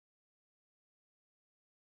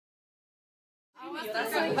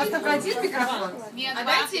У вас только один микрофон? Нет, а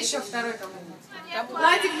дайте еще второй кому-нибудь.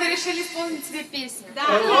 Владик, мы решили исполнить тебе песню. Да.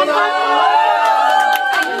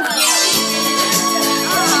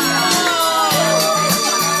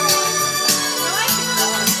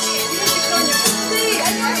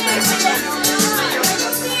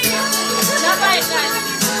 Давай, Жень,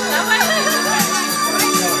 давай.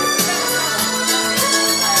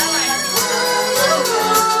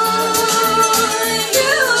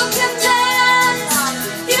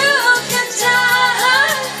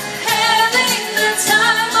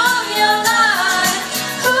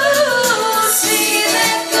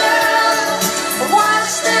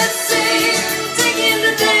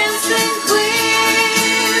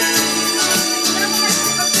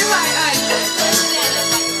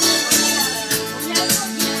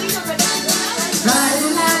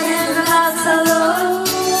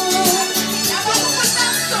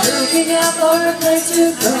 Looking out for a place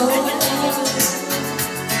to go,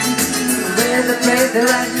 where they play the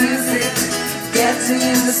right music, getting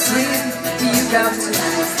in the street, you got to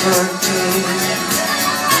ask for me.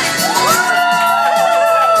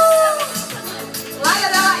 Lada,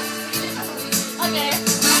 давай. Okay.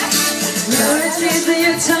 You're a dream that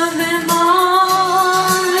you turn them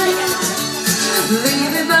on,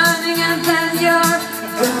 leave it burning and then you're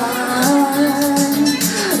gone.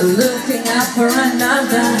 Looking out for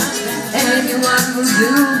another, anyone will do.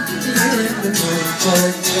 You're in the mood for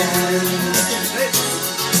dance.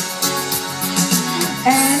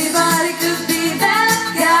 Anybody could be that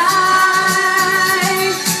guy.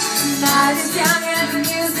 Night is young and the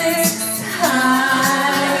music's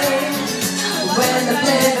high. When they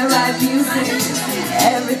play the right music,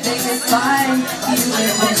 everything is fine. You're in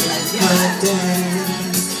the mood for dance.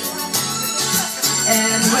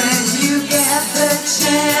 And when you get the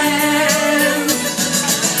chance,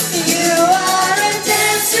 you are a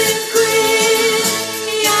dancing queen,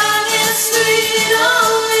 young and sweet,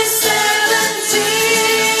 only 17.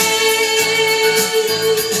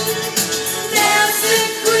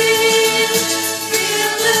 Dancing queen,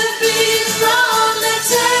 feel the beat from the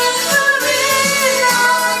tambourine.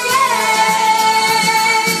 Oh yeah,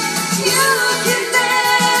 you can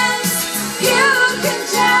dance, you can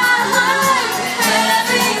jive,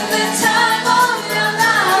 having the time of your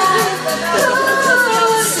life.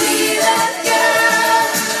 Ooh, see that girl,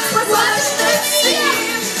 watch that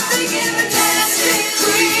scene, thinking the dancing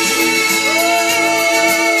queen.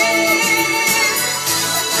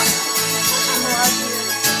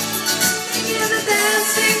 Thinking the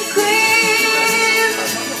dancing queen.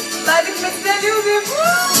 Владик, мы тебя любим.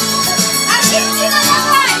 Аргентина, давай!